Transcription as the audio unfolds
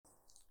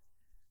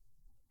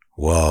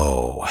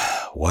Whoa,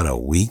 what a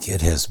week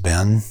it has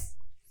been.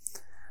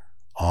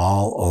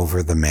 All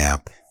over the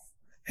map.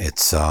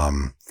 It's,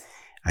 I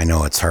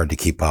know it's hard to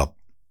keep up.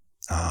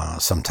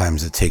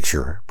 Sometimes it takes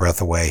your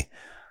breath away.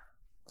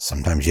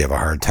 Sometimes you have a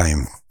hard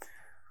time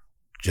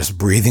just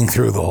breathing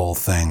through the whole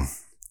thing.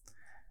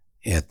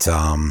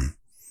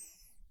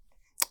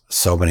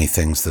 So many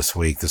things this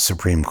week. The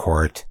Supreme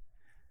Court,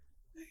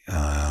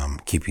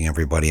 keeping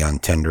everybody on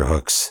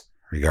tenterhooks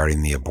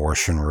regarding the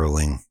abortion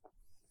ruling.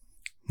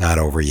 Not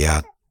over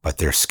yet, but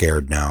they're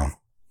scared now.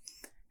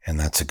 And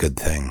that's a good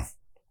thing.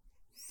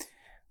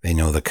 They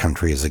know the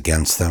country is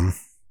against them.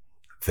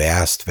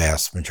 Vast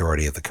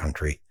majority of the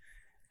country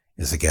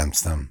is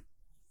against them.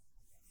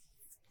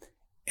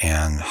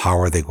 And how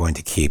are they going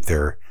to keep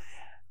their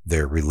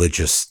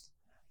religious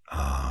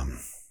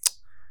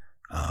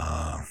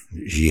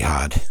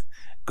jihad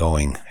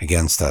going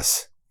against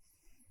us?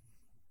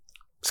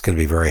 It's going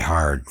to be very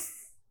hard.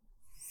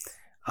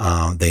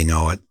 They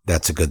know it.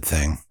 That's a good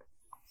thing.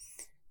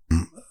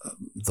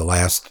 The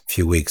last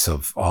few weeks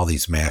of all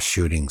these mass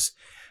shootings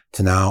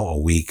to now a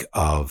week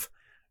of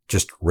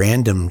just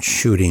random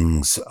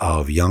shootings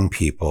of young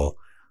people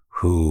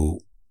who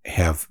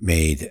have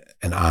made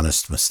an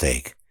honest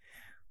mistake.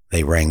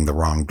 They rang the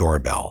wrong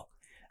doorbell.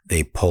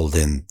 They pulled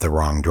in the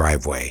wrong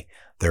driveway.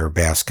 Their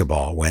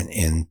basketball went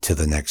into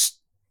the next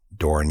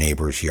door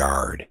neighbor's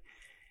yard.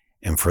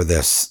 And for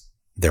this,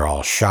 they're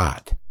all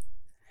shot.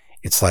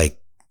 It's like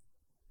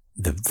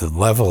the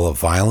level of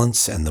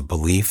violence and the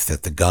belief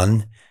that the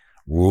gun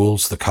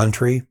rules the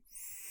country.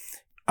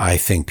 I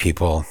think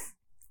people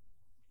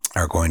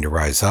are going to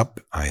rise up.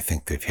 I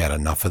think they've had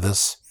enough of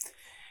this.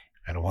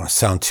 I don't want to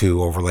sound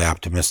too overly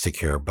optimistic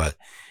here, but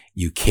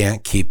you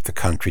can't keep the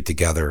country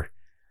together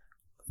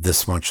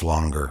this much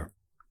longer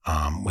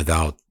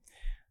without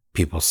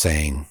people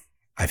saying,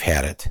 I've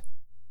had it.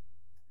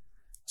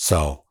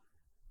 So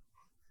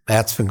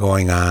that's been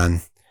going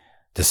on.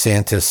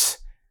 DeSantis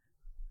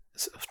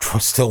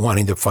still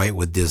wanting to fight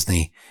with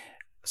Disney,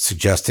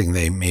 suggesting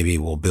they maybe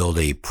will build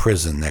a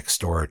prison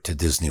next door to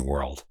Disney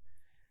World.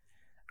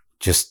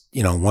 Just,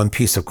 one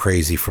piece of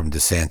crazy from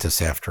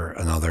DeSantis after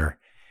another,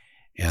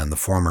 and the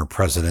former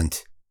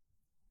president.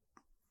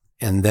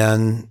 And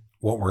then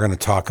what we're going to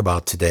talk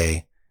about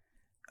today,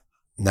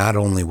 not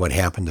only what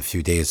happened a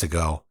few days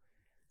ago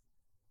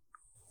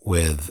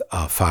with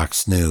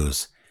Fox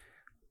News,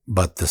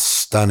 but the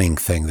stunning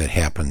thing that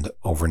happened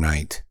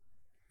overnight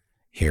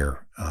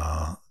here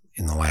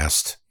in the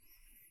last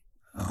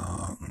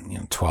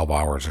 12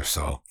 hours or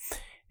so.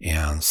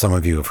 And some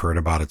of you have heard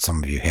about it,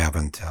 some of you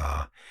haven't.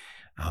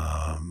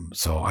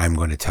 So I'm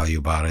going to tell you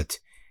about it.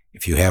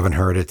 If you haven't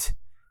heard it,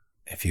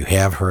 if you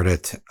have heard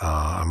it,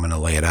 I'm going to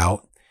lay it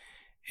out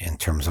in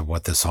terms of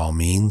what this all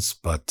means.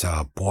 But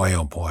boy,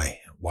 oh boy,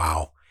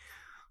 wow.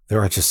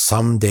 There are just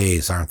some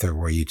days, aren't there,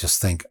 where you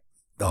just think,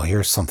 oh,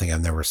 here's something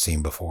I've never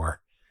seen before.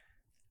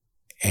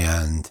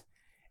 And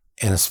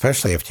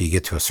especially after you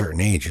get to a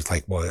certain age, it's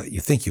like, well, you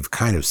think you've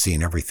kind of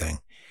seen everything.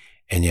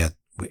 And yet,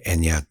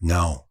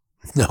 no.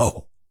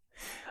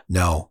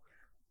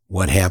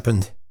 What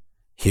happened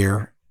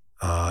here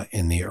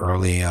in the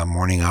early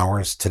morning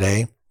hours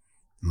today?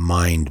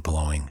 Mind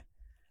blowing.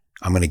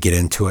 I'm going to get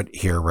into it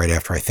here right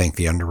after I thank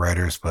the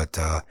underwriters, but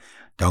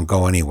don't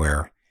go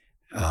anywhere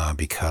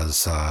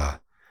because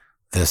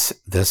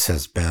this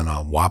has been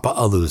a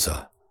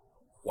whoppa-alooza.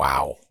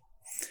 Wow.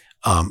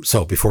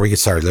 So before we get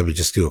started, let me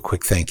just do a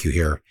quick thank you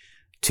here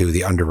to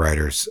the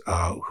underwriters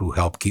who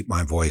help keep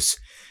my voice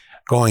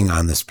going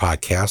on this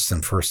podcast.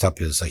 And first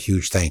up is a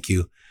huge thank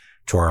you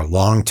to our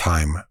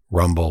longtime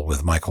Rumble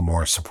with Michael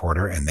Morris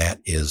supporter, and that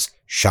is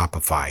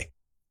Shopify.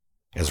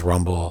 As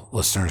Rumble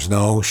listeners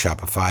know,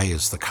 Shopify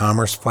is the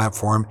commerce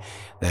platform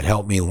that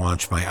helped me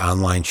launch my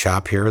online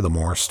shop here, the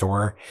Morris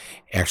Store.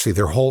 Actually,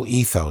 their whole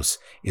ethos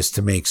is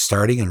to make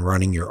starting and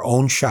running your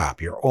own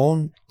shop, your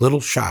own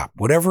little shop,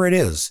 whatever it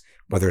is,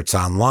 whether it's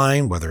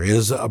online, whether it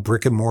is a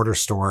brick and mortar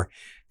store,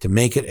 to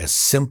make it as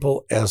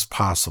simple as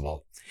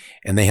possible.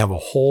 And they have a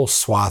whole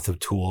swath of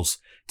tools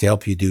to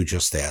help you do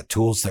just that.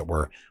 Tools that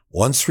were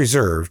once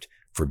reserved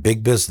for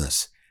big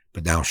business,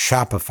 but now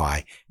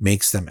Shopify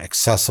makes them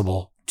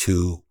accessible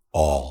to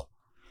all.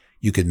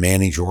 You can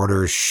manage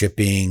orders,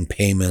 shipping,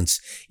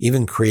 payments,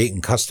 even create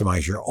and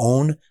customize your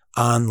own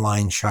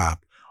online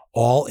shop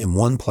all in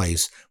one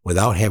place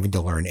without having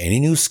to learn any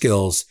new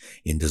skills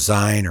in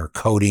design or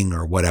coding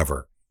or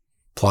whatever.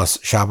 Plus,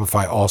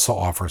 Shopify also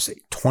offers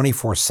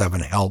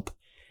 24/7 help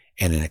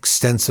and an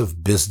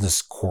extensive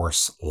business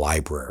course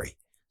library.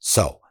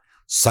 So,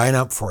 sign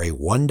up for a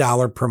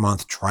 $1 per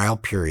month trial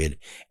period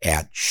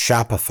at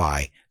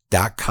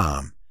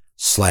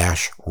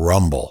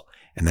shopify.com/rumble.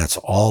 And that's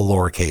all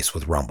lowercase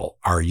with Rumble,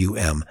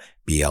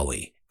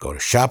 RUMBLE. Go to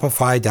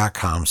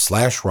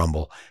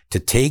shopify.com/rumble to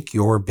take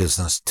your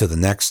business to the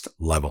next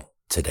level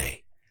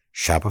today.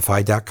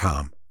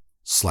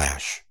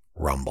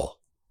 Shopify.com/rumble.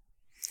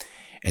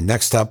 And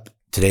next up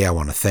today, I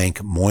want to thank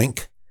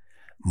Moink.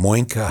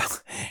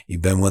 Moink,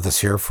 you've been with us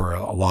here for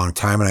a long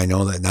time, and I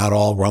know that not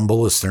all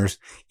Rumble listeners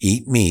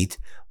eat meat,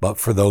 But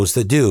for those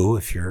that do,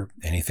 if you're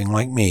anything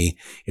like me,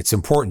 it's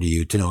important to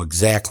you to know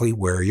exactly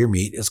where your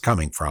meat is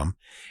coming from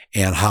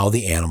and how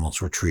the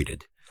animals were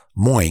treated.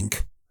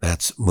 Moink,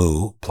 that's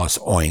moo plus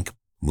oink,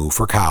 moo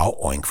for cow,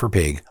 oink for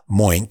pig,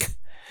 Moink,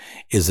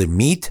 is a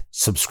meat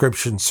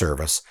subscription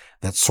service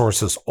that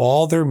sources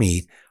all their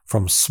meat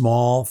from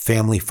small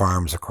family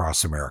farms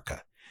across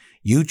America.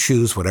 You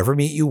choose whatever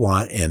meat you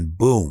want and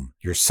boom,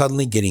 you're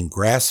suddenly getting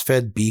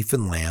grass-fed beef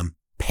and lamb,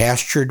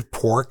 pastured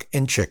pork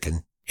and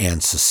chicken,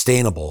 and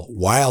sustainable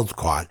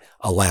wild-caught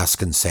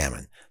Alaskan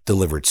salmon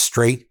delivered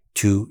straight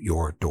to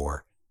your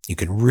door. You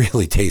can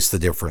really taste the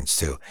difference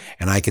too.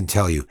 And I can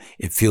tell you,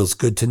 it feels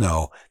good to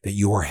know that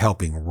you are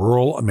helping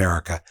rural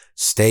America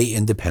stay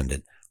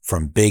independent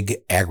from big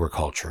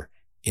agriculture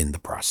in the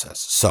process.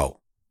 So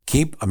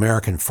keep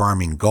American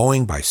farming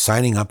going by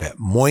signing up at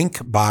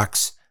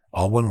Moinkbox,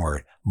 all one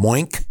word,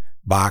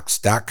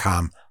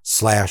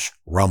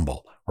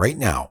 moinkbox.com/rumble right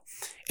now.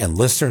 And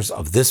listeners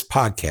of this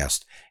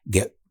podcast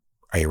get,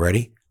 are you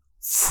ready?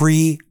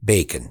 Free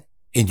bacon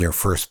in your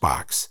first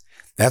box.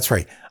 That's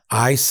right.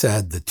 I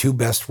said the two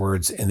best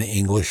words in the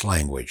English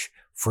language,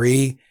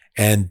 free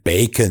and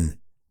bacon.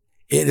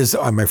 It is,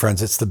 my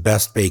friends, it's the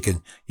best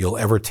bacon you'll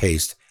ever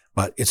taste,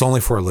 but it's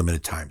only for a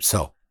limited time.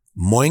 So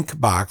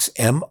Moinkbox,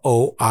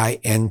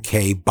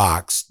 MOINK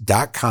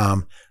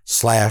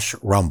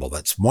box.com/rumble.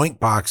 That's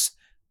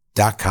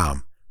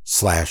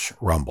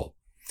moinkbox.com/rumble.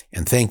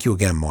 And thank you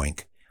again,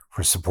 Moink,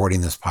 for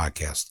supporting this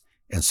podcast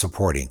and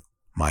supporting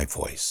my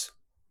voice.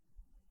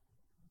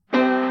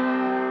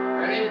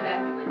 Ready?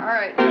 All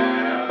right.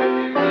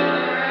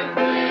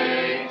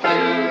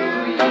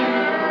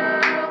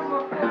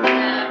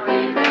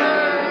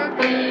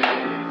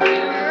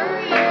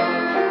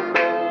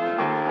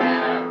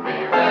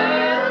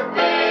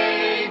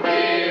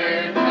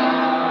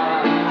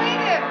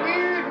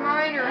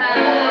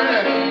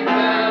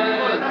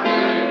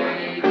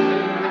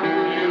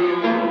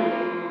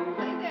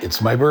 It's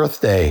my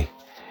birthday.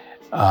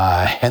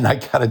 And I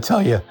got to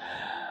tell you,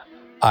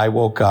 I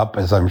woke up,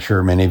 as I'm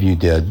sure many of you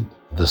did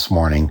this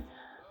morning,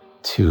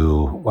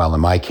 to, well,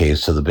 in my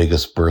case, to the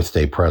biggest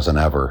birthday present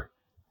ever.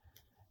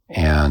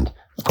 And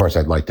of course,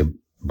 I'd like to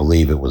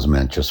believe it was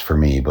meant just for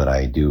me, but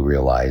I do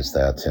realize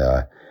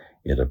that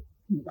it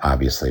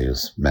obviously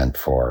is meant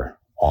for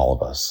all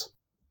of us.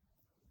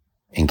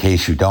 In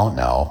case you don't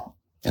know,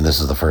 and this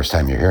is the first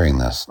time you're hearing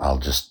this, I'll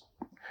just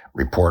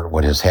report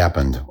what has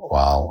happened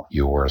while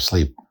you were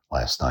asleep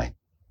last night.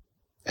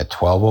 At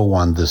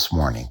 12:01 this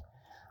morning,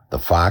 the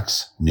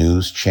Fox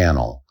News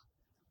channel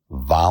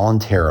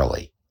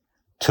voluntarily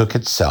took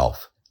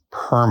itself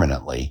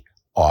permanently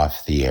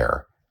off the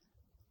air,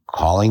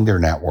 calling their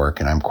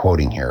network, and I'm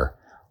quoting here,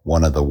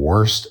 one of the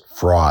worst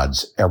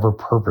frauds ever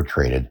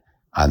perpetrated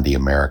on the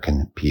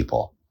American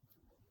people.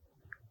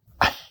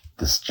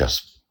 This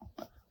just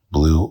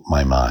blew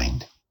my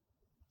mind.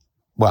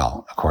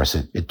 Well, of course,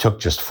 it took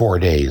just 4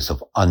 days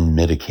of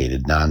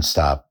unmitigated,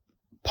 nonstop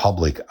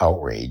public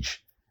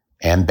outrage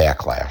and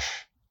backlash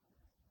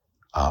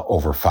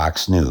over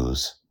Fox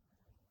News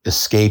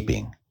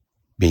escaping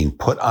being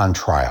put on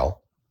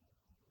trial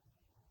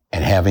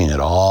and having it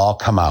all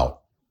come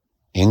out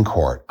in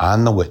court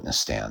on the witness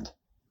stand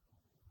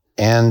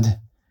and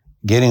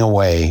getting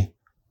away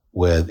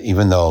with,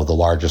 even though the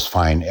largest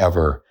fine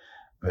ever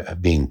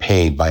being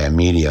paid by a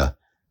media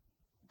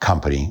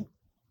company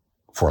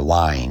for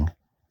lying,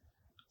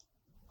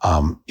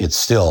 it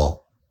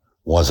still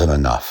wasn't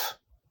enough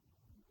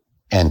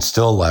and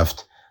still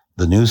left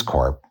the News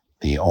Corp,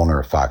 the owner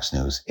of Fox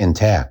News,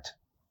 intact.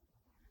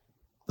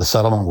 The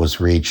settlement was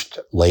reached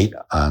late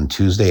on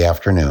Tuesday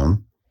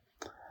afternoon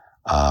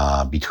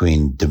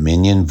between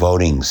Dominion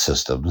Voting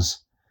Systems.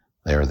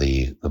 They're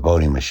the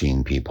voting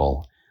machine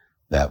people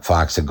that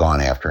Fox had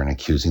gone after and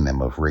accusing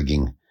them of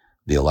rigging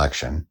the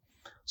election.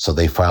 So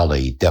they filed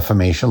a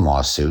defamation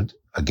lawsuit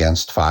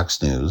against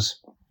Fox News.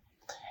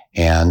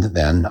 And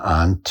then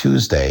on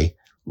Tuesday,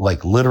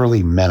 like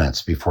literally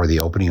minutes before the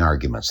opening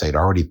arguments, they'd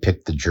already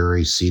picked the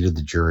jury, seated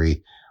the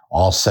jury,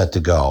 all set to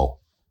go.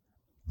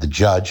 The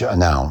judge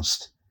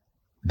announced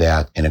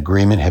that an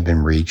agreement had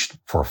been reached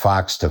for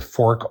Fox to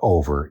fork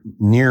over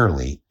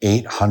nearly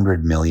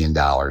 $800 million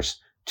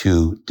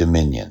to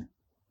Dominion.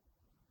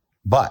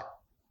 But,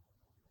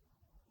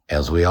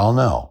 as we all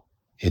know,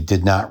 it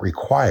did not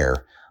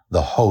require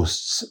the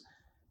hosts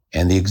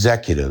and the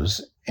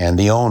executives and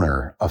the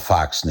owner of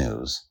Fox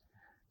News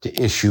to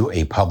issue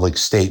a public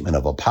statement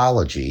of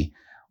apology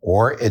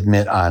or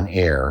admit on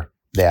air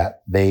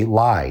that they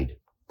lied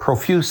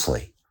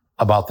profusely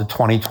about the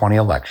 2020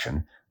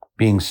 election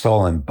being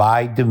stolen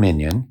by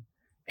Dominion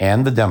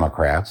and the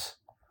Democrats,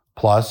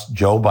 plus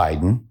Joe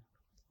Biden,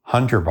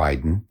 Hunter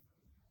Biden,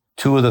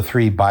 2 of the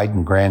 3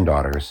 Biden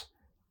granddaughters,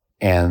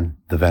 and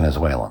the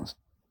Venezuelans.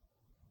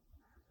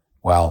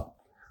 Well,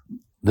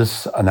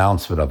 this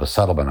announcement of a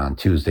settlement on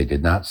Tuesday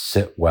did not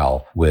sit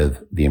well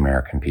with the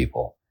American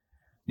people.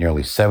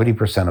 Nearly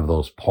 70% of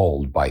those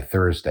polled by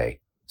Thursday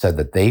said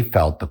that they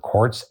felt the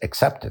court's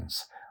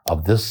acceptance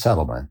of this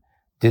settlement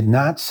did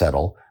not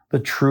settle the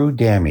true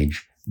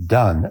damage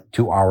done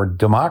to our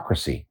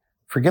democracy.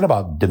 Forget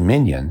about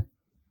dominion,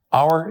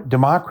 our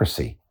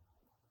democracy.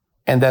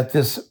 And that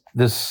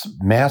this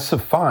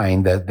massive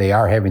fine that they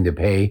are having to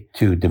pay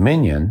to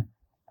Dominion,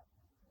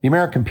 the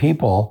American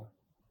people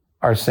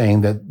are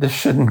saying that this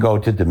shouldn't go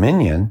to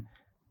Dominion.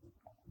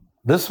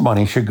 This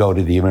money should go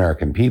to the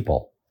American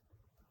people.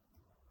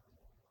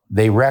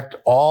 They wrecked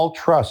all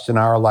trust in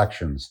our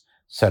elections,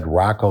 said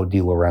Rocco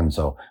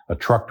DiLorenzo, a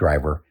truck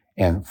driver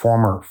and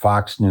former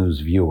Fox News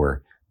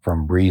viewer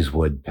from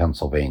Breezewood,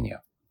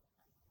 Pennsylvania.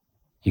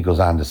 He goes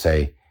on to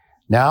say,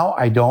 now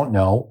I don't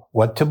know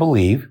what to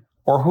believe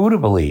or who to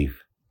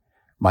believe.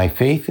 My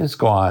faith is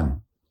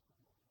gone,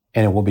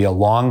 and it will be a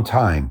long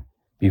time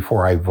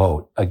before I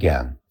vote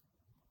again.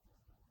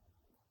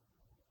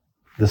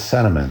 This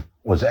sentiment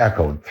was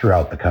echoed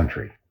throughout the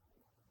country.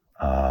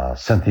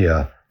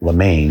 Cynthia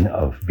LeMain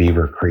of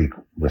Beaver Creek,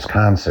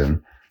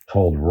 Wisconsin,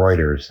 told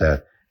Reuters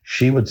that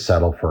she would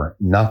settle for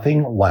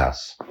nothing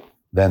less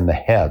than the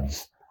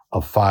heads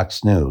of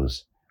Fox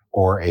News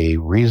or a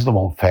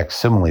reasonable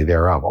facsimile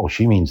thereof. Oh,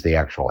 she means the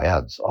actual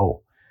heads.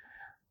 Oh,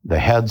 the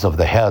heads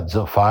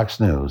of Fox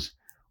News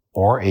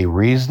or a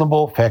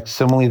reasonable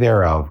facsimile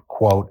thereof,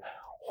 quote,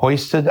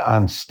 hoisted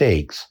on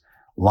stakes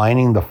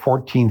lining the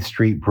 14th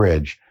Street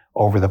Bridge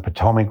over the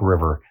Potomac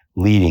River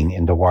leading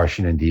into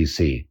Washington,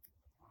 D.C.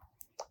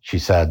 She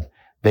said,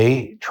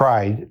 they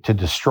tried to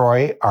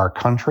destroy our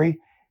country,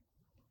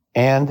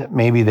 and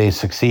maybe they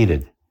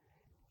succeeded.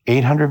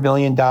 $800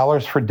 million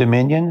for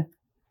Dominion?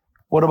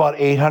 What about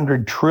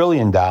 $800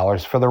 trillion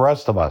for the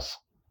rest of us?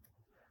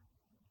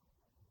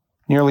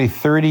 Nearly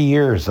 30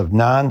 years of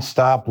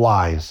nonstop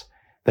lies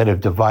that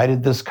have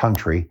divided this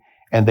country,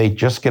 and they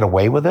just get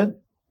away with it?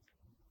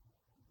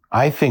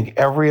 I think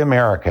every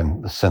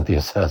American,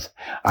 Cynthia says,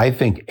 I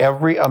think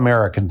every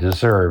American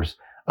deserves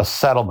a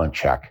settlement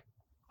check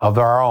of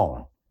their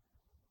own.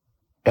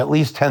 At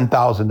least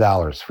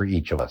 $10,000 for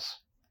each of us.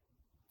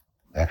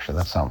 Actually,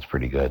 that sounds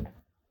pretty good.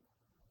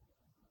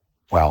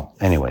 Well,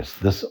 anyways,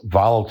 this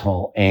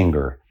volatile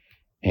anger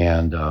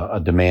and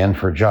a demand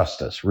for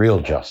justice, real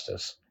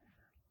justice,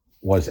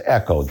 was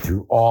echoed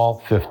through all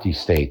 50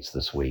 states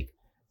this week,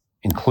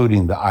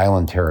 including the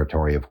island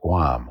territory of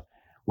Guam,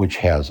 which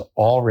has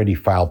already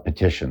filed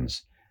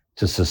petitions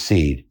to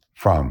secede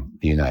from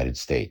the United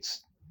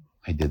States.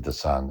 I did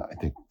this on, I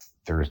think,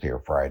 Thursday or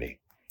Friday.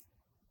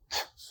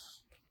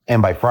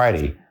 And by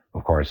Friday,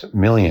 of course,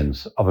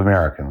 millions of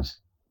Americans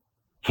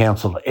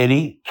canceled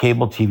any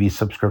cable TV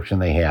subscription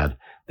they had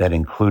that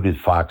included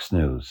Fox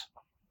News,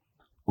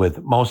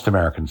 with most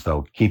Americans,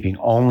 though, keeping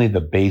only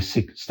the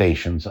basic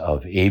stations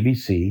of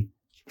ABC,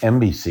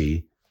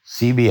 NBC,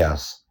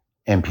 CBS,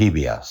 and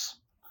PBS,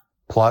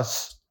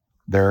 plus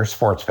their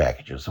sports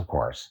packages, of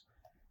course,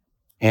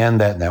 and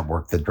that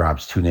network that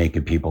drops two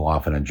naked people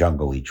off in a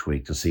jungle each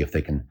week to see if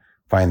they can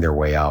find their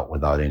way out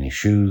without any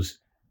shoes,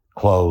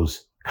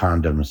 clothes,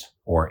 condoms,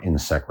 or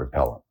insect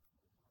repellent.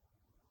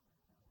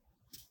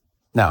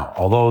 Now,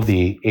 although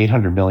the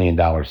 $800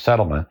 million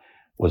settlement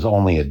was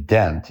only a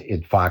dent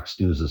in Fox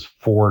News'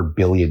 $4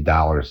 billion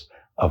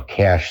of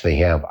cash they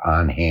have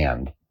on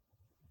hand,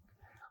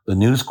 the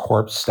News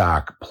Corp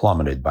stock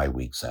plummeted by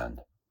week's end.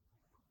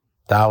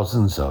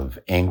 Thousands of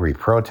angry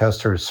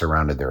protesters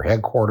surrounded their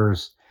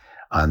headquarters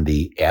on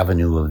the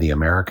Avenue of the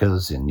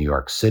Americas in New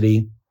York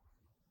City.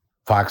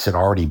 Fox had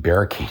already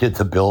barricaded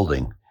the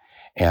building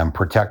and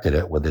protected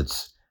it with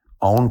its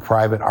own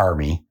private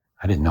army.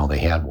 I didn't know they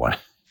had one.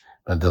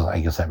 But I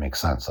guess that makes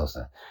sense,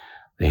 doesn't it?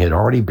 They had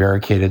already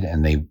barricaded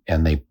and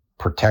they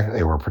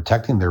were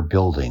protecting their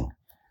building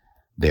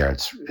there.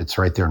 It's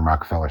right there in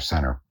Rockefeller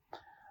Center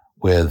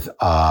with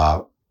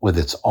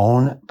its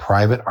own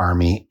private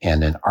army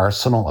and an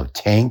arsenal of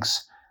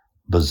tanks,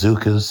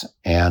 bazookas,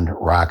 and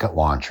rocket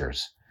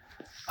launchers.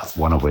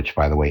 One of which,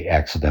 by the way,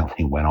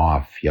 accidentally went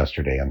off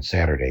yesterday on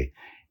Saturday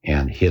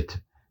and hit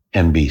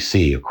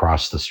NBC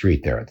across the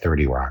street there at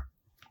 30 Rock.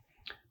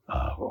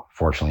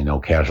 Fortunately, no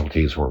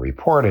casualties were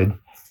reported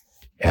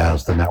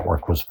as the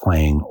network was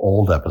playing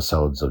old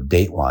episodes of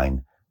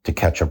Dateline to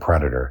catch a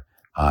predator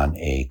on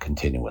a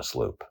continuous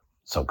loop.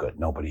 So good.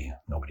 Nobody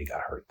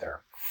got hurt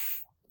there.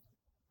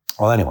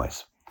 Well,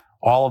 anyways,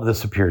 all of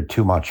this appeared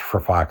too much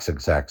for Fox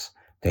execs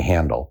to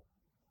handle.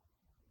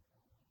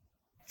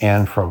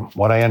 And from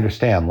what I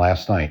understand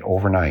last night,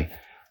 overnight,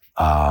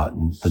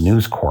 the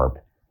News Corp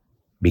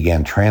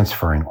began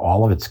transferring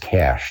all of its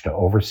cash to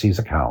overseas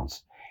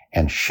accounts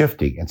and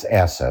shifting its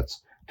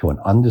assets to an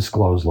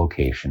undisclosed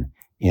location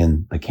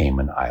in the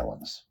Cayman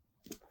Islands.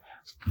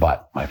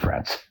 But, my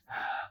friends,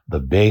 the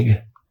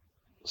big,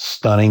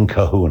 stunning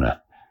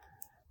kahuna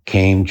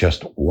came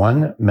just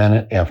 1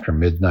 minute after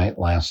midnight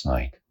last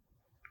night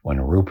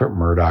when Rupert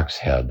Murdoch's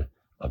head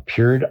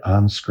appeared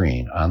on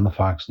screen on the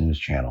Fox News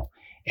channel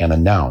and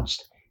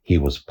announced he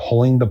was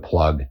pulling the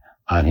plug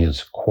on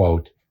his,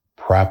 quote,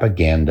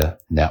 propaganda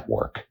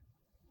network.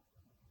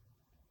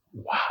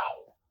 Wow.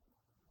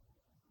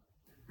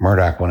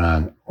 Murdoch went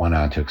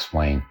on to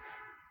explain,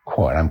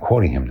 quote, I'm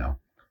quoting him now,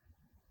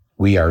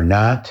 "We are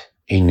not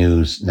a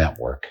news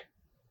network,"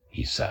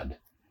 he said.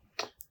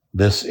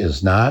 This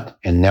is not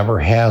and never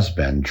has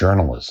been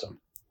journalism.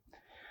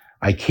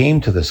 I came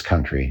to this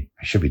country.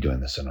 I should be doing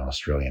this in an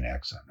Australian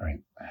accent, right?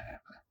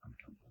 I'm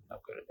no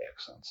good at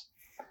accents.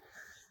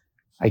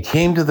 I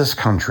came to this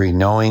country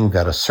knowing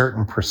that a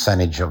certain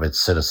percentage of its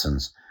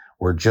citizens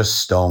were just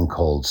stone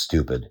cold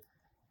stupid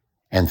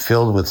and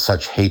filled with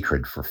such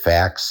hatred for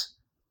facts,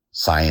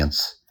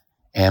 science,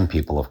 and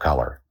people of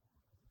color.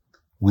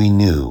 We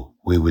knew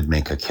we would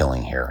make a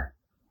killing here,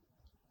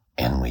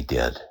 and we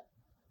did.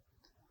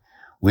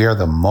 We are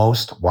the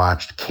most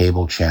watched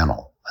cable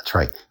channel. That's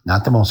right,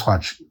 not the most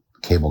watched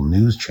cable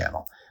news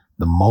channel,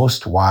 the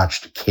most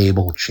watched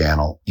cable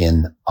channel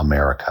in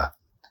America.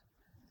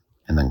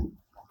 And then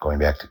going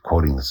back to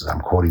quoting this,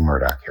 I'm quoting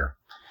Murdoch here.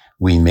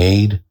 We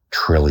made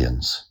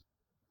trillions.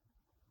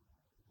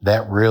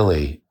 That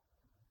really,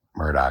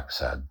 Murdoch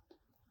said,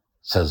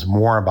 says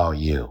more about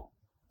you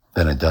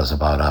than it does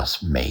about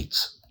us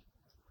mates.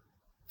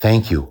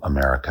 Thank you,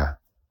 America.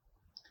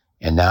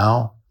 And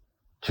now,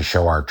 to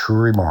show our true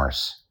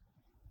remorse,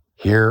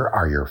 here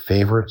are your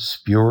favorite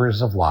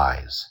spewers of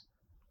lies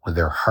with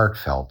their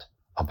heartfelt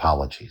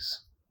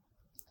apologies.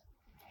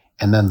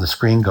 And then the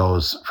screen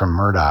goes from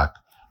Murdoch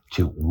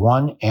to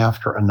one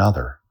after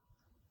another,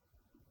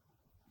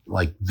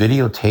 like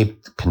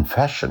videotaped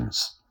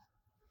confessions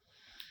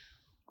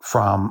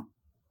from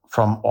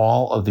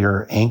all of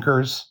their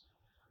anchors,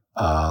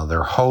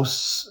 their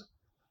hosts,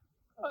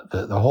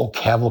 the whole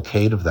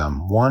cavalcade of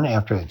them. One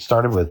after, it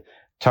started with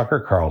Tucker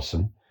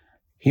Carlson.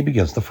 He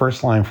begins, the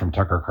first line from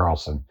Tucker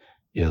Carlson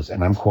is,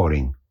 and I'm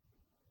quoting,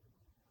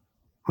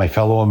 "My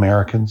fellow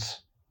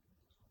Americans,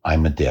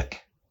 I'm a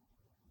dick."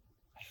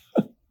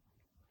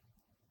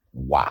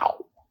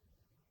 Wow.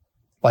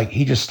 Like,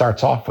 he just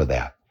starts off with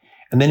that.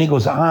 And then he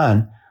goes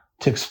on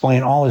to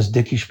explain all his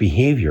dickish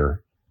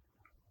behavior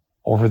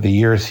over the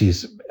years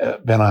he's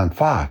been on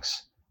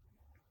Fox.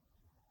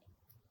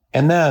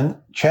 And then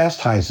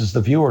chastises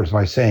the viewers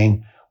by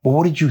saying, well,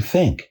 what did you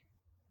think?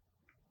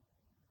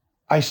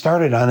 I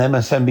started on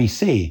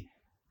MSNBC.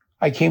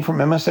 I came from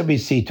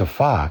MSNBC to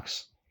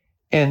Fox,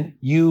 and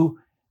you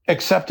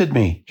accepted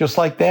me just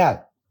like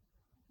that.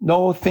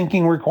 No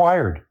thinking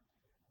required.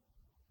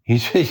 He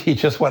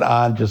just went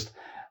on just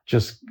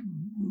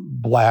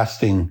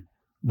blasting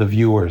the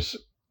viewers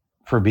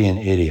for being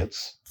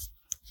idiots.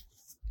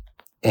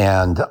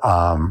 And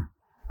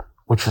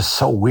which is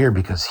so weird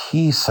because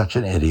he's such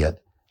an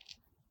idiot.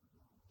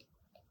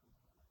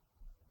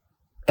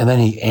 And then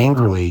he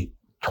angrily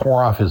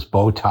tore off his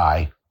bow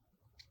tie,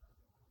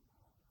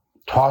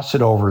 tossed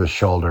it over his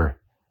shoulder,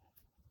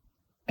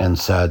 and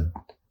said,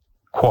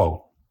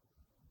 quote,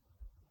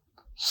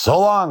 "So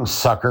long,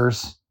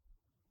 suckers,"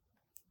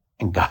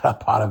 and got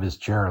up out of his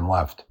chair and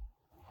left.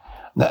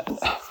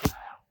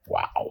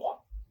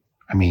 Wow.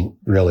 I mean,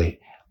 really,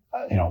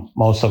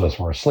 most of us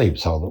were asleep,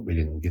 so that we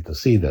didn't get to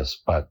see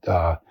this. But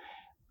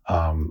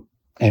and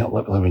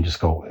let me just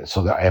go.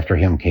 So after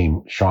him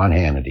came Sean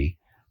Hannity.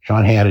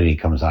 Sean Hannity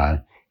comes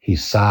on.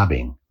 He's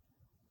sobbing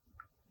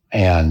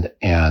and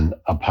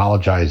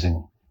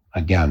apologizing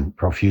again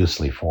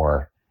profusely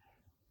for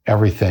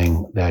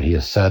everything that he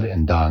has said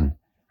and done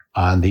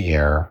on the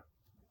air.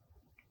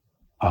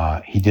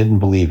 He didn't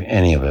believe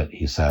any of it,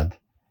 he said.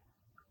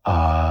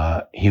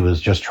 He was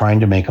just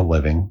trying to make a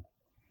living.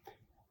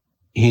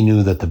 He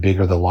knew that the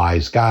bigger the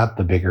lies got,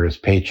 the bigger his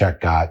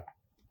paycheck got.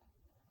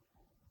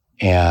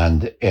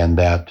 And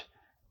that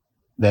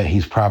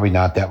he's probably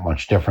not that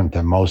much different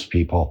than most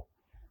people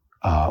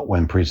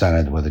when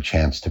presented with a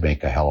chance to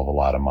make a hell of a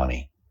lot of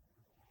money.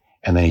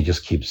 And then he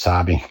just keeps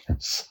sobbing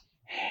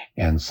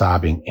and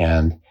sobbing.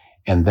 And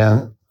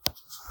then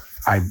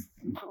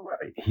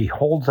he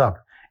holds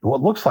up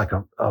what looks like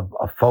a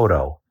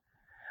photo,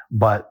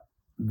 but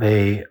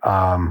they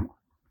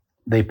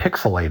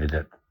pixelated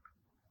it.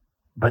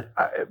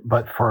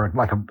 But for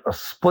like a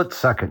split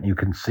second, you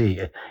can see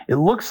it. It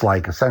looks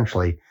like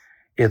essentially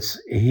it's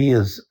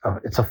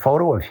a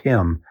photo of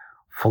him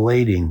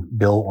filleting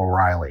Bill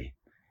O'Reilly,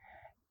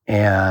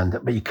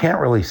 but you can't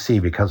really see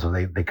because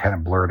they kind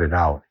of blurred it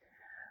out.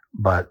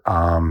 But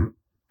and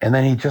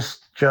then he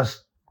just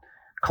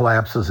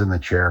collapses in the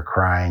chair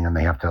crying, and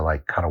they have to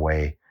like cut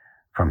away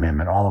from him,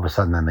 and all of a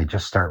sudden then they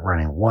just start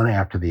running one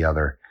after the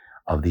other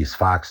of these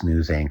Fox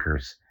News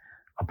anchors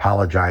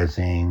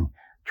apologizing,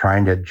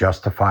 trying to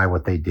justify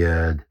what they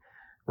did,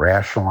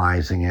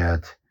 rationalizing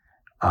it.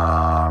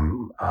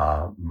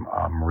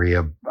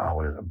 Maria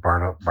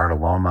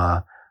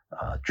Bartoloma,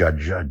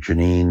 Judge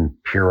Janine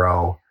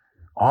Pirro,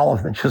 all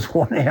of them, just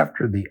one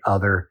after the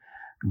other.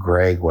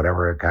 Greg,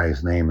 whatever a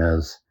guy's name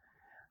is.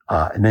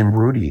 And then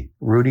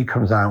Rudy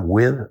comes on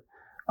with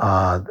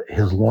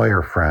his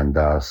lawyer friend,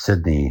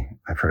 Sydney.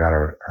 I forgot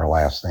her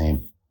last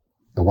name.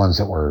 The ones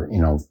that were,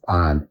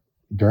 on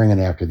during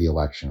and after the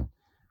election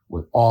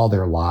with all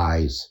their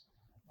lies,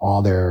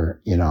 all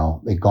their,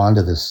 they'd gone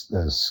to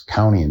this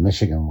county in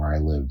Michigan where I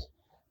lived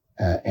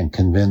and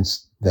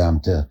convinced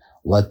them to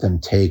let them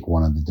take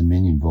one of the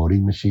Dominion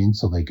voting machines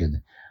so they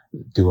could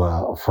do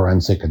a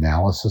forensic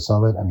analysis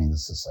of it. I mean,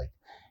 this is like,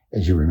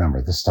 as you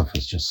remember, this stuff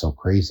is just so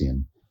crazy.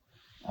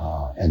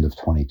 end of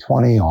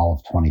 2020, all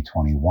of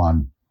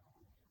 2021.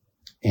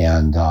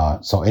 And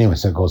so anyway,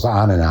 so it goes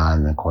on.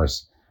 And of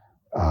course,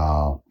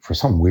 for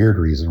some weird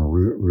reason,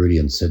 Rudy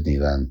and Sydney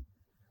then,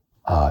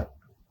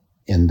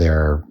 in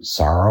their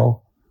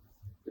sorrow,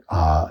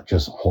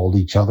 just hold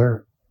each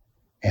other,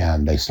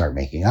 and they start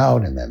making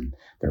out, and then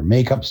their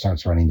makeup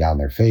starts running down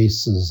their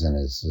faces, and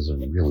this is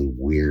really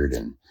weird.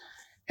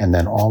 And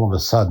then all of a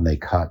sudden they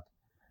cut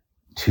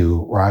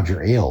to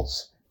Roger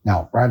Ailes.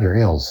 Now, Roger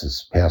Ailes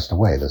has passed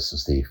away. This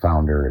is the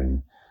founder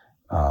and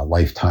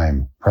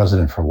lifetime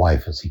president for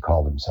life, as he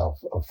called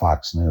himself, of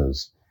Fox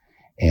News,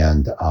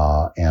 and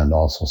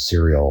also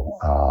serial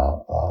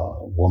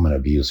woman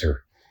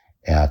abuser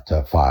at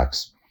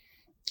Fox.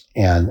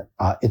 And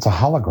it's a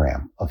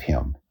hologram of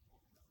him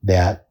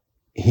that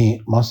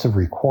he must have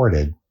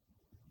recorded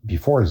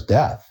before his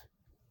death.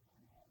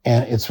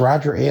 And it's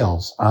Roger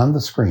Ailes on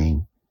the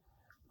screen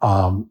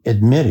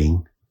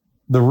admitting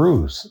the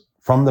ruse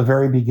from the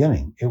very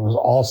beginning. It was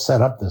all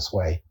set up this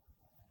way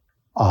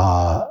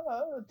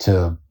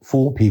to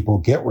fool people,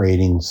 get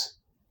ratings,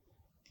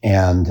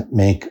 and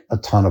make a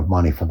ton of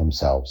money for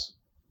themselves.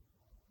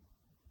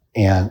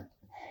 And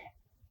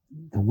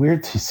the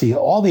weird to see,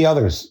 all the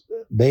others,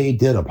 they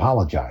did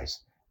apologize,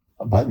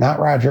 but not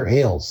Roger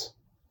Ailes.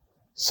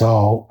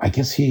 So I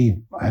guess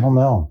I don't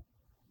know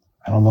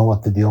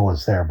what the deal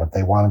was there, but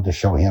they wanted to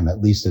show him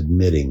at least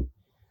admitting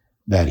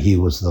that he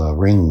was the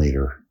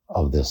ringleader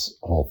of this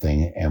whole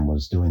thing and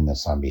was doing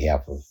this on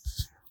behalf of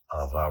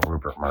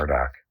Rupert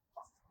Murdoch.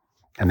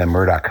 And then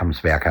Murdoch comes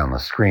back on the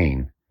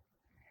screen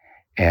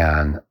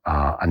and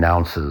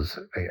announces,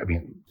 I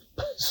mean,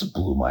 this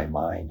blew my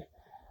mind.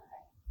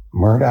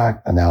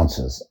 Murdoch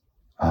announces,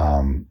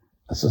 and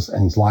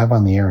he's live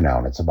on the air now,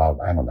 and it's about,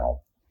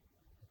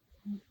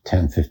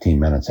 10, 15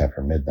 minutes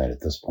after midnight at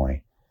this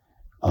point,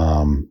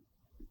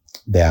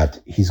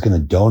 that he's going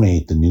to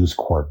donate the News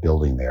Corp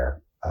building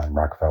there in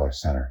Rockefeller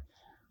Center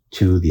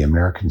to the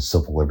American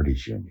Civil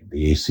Liberties Union,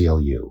 the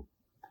ACLU,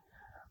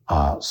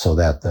 so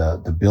that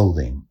the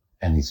building,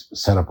 and he's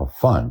set up a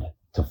fund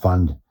to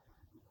fund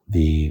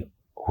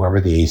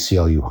whoever the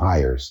ACLU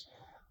hires,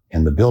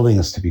 and the building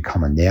is to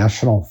become a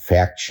national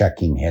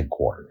fact-checking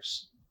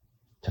headquarters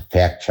to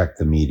fact-check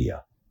the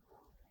media.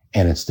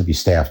 And it's to be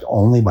staffed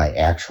only by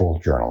actual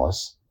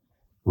journalists,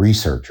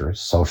 researchers,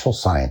 social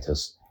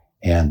scientists,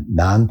 and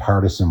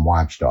nonpartisan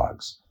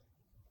watchdogs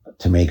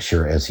to make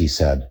sure, as he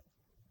said,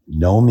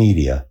 no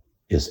media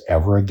is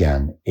ever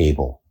again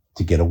able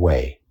to get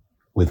away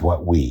with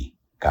what we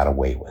got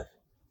away with.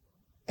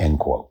 End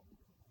quote.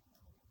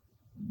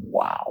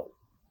 Wow.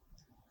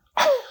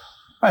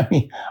 I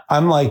mean,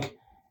 I'm like,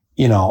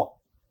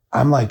 I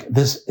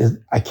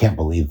can't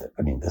believe that.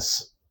 I mean,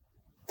 this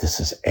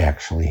is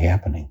actually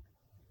happening.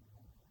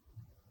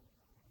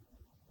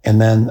 And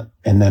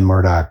then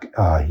Murdoch,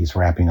 he's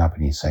wrapping up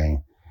and he's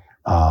saying,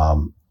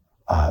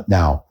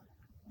 now,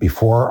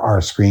 before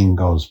our screen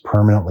goes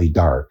permanently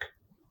dark,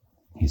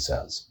 he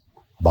says,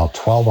 about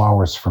 12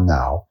 hours from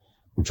now,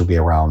 which will be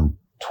around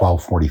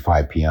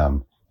 12:45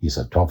 p.m., he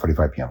said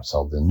 12:45 p.m.,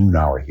 so the noon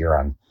hour here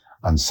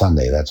on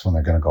Sunday, that's when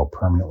they're going to go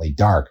permanently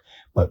dark.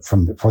 But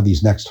for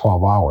these next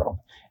 12 hours,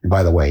 and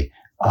by the way,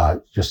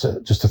 just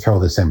to throw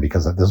this in,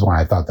 because this is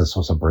why I thought this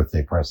was a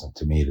birthday present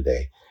to me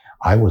today.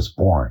 I was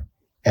born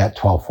at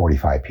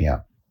 12:45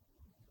 p.m.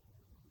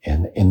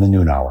 in the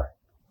noon hour,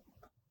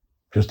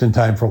 just in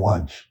time for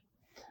lunch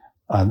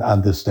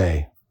on this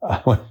day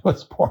when I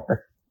was born.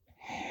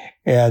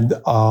 And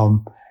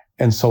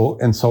so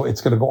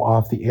it's going to go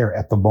off the air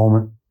at the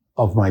moment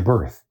of my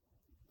birth,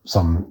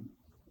 some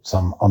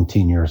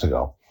umpteen years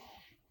ago.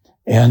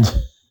 And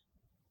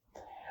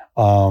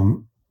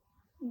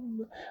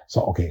so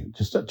okay,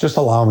 just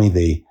allow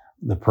me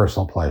the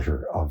personal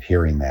pleasure of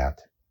hearing that,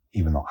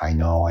 even though I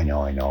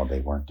know they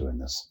weren't doing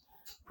this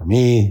for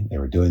me. They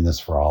were doing this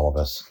for all of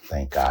us,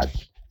 thank God.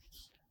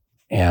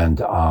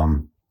 And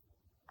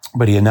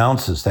but he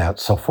announces that,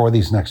 so for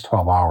these next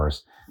 12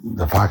 hours,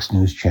 the Fox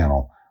News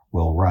Channel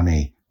will run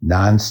a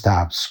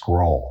nonstop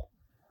scroll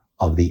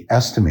of the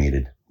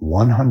estimated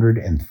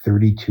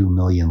 132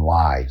 million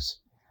lies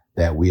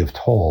that we have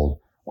told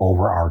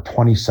over our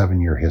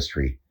 27-year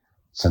history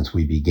since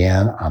we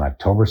began on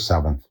October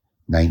 7th,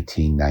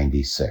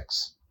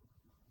 1996.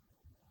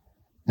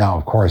 Now,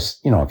 of course,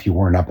 if you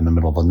weren't up in the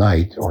middle of the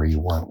night or you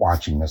weren't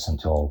watching this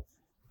until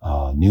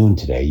noon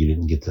today, you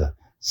didn't get to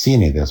see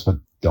any of this, but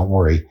don't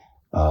worry.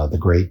 The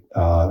great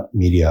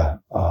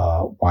media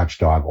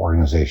watchdog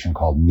organization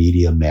called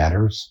Media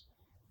Matters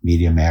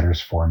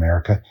for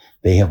America,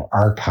 they have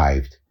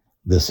archived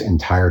this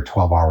entire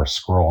 12-hour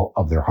scroll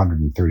of their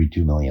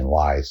 132 million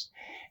lies.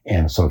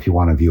 And so if you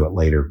want to view it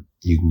later,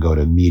 you can go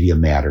to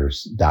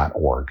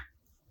MediaMatters.org.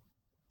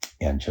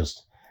 And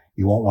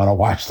you won't want to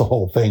watch the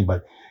whole thing,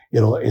 but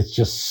it's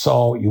just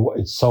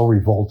it's so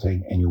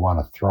revolting, and you want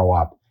to throw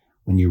up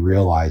when you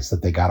realize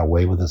that they got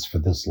away with this for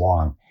this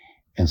long.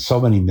 And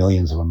so many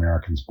millions of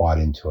Americans bought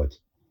into it.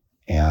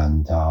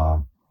 And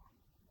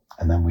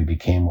then we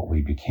became what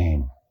we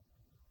became.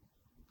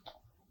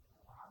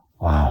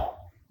 Wow.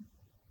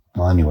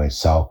 Well, anyway,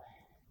 so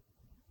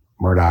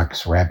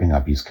Murdoch's wrapping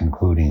up. He's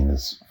concluding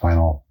his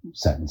final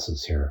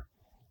sentences here.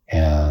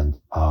 And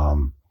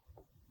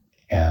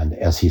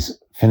as he's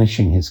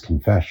finishing his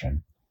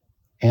confession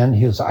and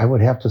his, I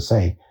would have to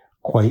say,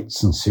 quite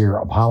sincere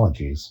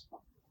apologies,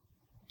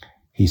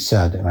 he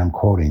said, and I'm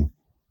quoting,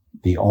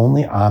 "The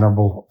only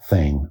honorable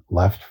thing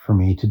left for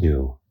me to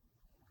do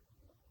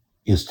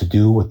is to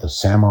do what the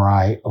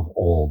samurai of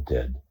old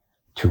did,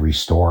 to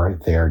restore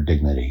their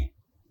dignity,"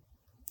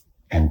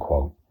 end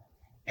quote.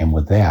 And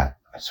with that,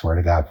 I swear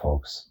to God,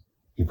 folks,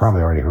 you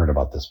probably already heard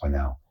about this by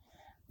now.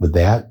 With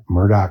that,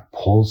 Murdoch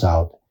pulls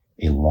out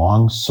a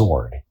long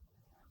sword,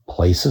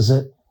 places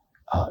it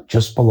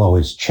just below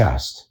his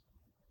chest,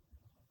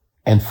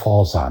 and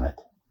falls on it.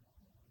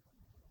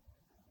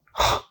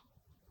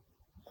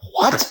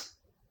 What?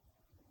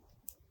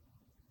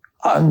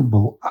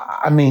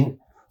 I mean,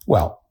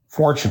 well,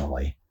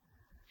 fortunately,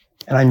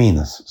 and I mean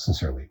this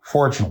sincerely,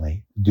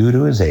 fortunately, due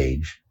to his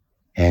age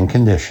and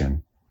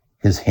condition,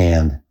 his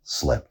hand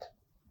slipped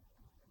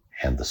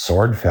and the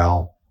sword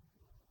fell,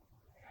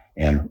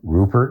 and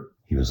Rupert,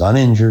 he was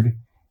uninjured,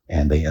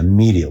 and they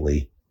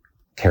immediately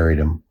carried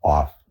him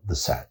off the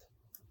set.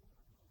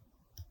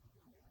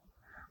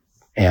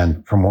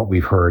 And from what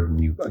we've heard, and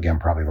you again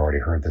probably have already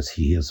heard this,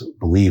 he is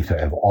believed to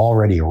have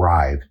already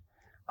arrived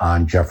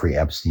on Jeffrey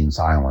Epstein's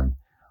island,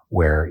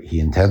 where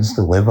he intends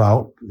to live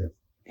out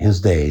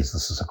his days.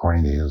 This is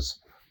according to his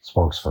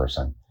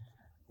spokesperson.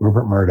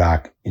 Rupert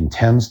Murdoch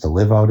intends to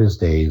live out his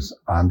days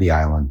on the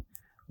island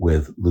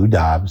with Lou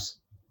Dobbs,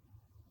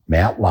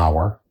 Matt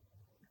Lauer,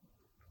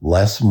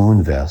 Les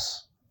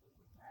Moonves,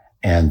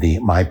 and the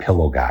My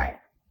Pillow guy.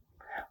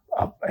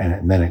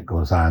 And then it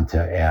goes on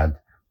to add,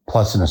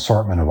 plus an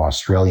assortment of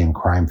Australian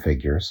crime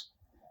figures,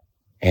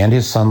 and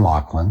his son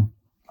Lachlan,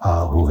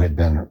 who had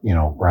been,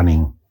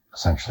 running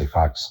essentially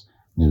Fox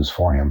News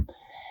for him,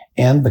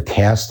 and the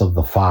cast of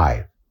The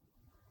Five.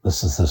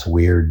 This is this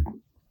weird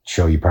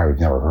show, you probably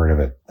have never heard of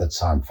it,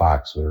 that's on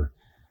Fox, where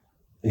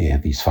they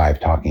have these five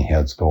talking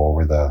heads go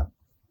over the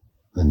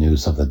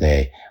news of the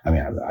day. I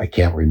mean, I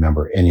can't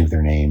remember any of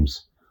their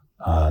names.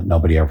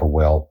 Nobody ever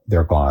will.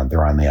 They're gone.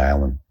 They're on the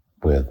island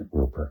with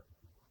Rupert.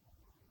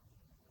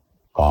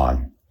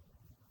 Gone.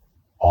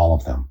 All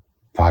of them.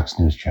 Fox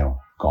News Channel,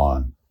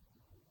 gone.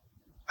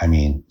 I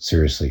mean,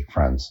 seriously,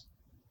 friends.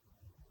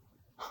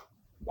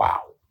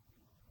 Wow.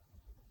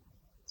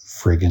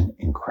 Friggin'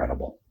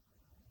 incredible.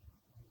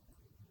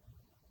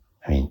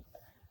 I mean,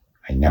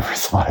 I never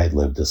thought I'd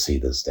live to see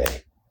this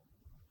day,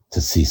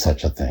 to see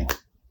such a thing.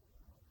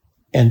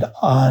 And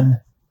on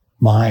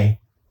my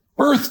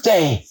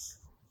birthday.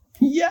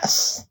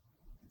 Yes.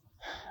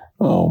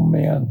 Oh,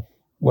 man.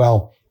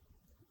 Well,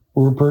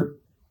 Rupert,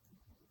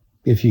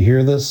 if you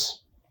hear this,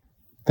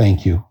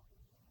 thank you.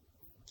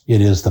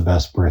 It is the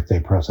best birthday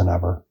present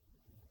ever.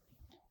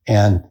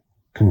 And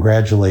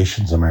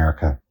congratulations,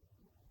 America.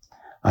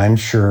 I'm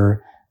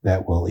sure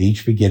that we'll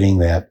each be getting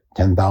that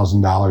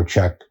 $10,000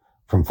 check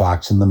from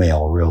Fox in the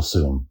mail real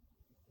soon.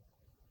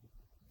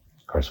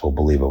 Of course, we'll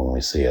believe it when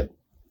we see it.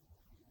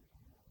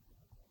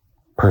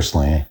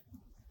 Personally,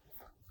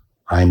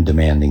 I'm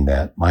demanding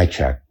that my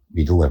check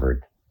be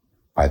delivered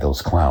by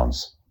those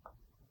clowns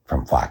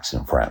from Fox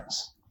and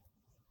Friends.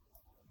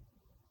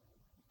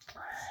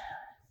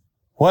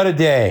 What a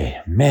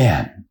day,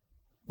 man.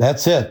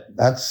 That's it.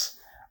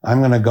 I'm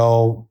going to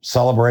go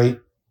celebrate.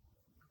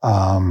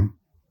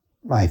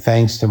 My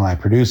thanks to my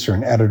producer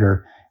and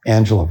editor,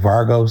 Angela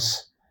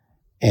Vargos,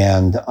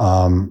 and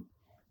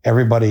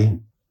everybody,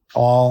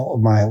 all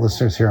of my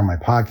listeners here on my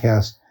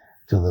podcast,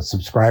 to the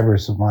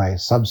subscribers of my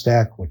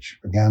Substack, which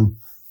again,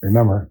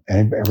 remember,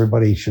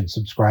 everybody should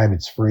subscribe.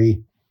 It's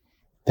free.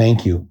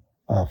 Thank you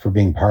for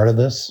being part of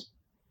this.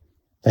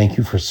 Thank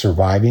you for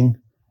surviving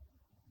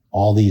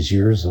all these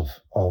years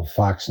of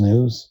Fox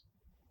News.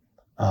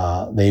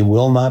 They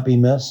will not be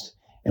missed,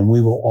 and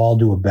we will all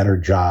do a better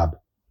job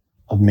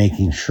of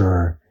making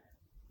sure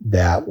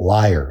that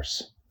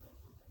liars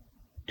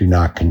do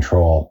not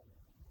control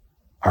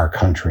our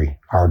country,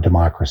 our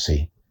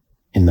democracy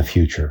in the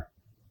future.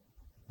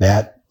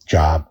 That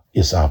job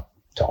is up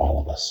to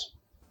all of us.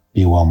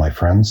 Be well, my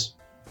friends.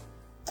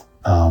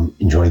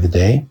 Enjoy the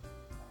day,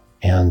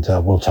 and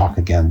we'll talk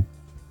again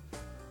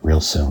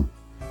real soon.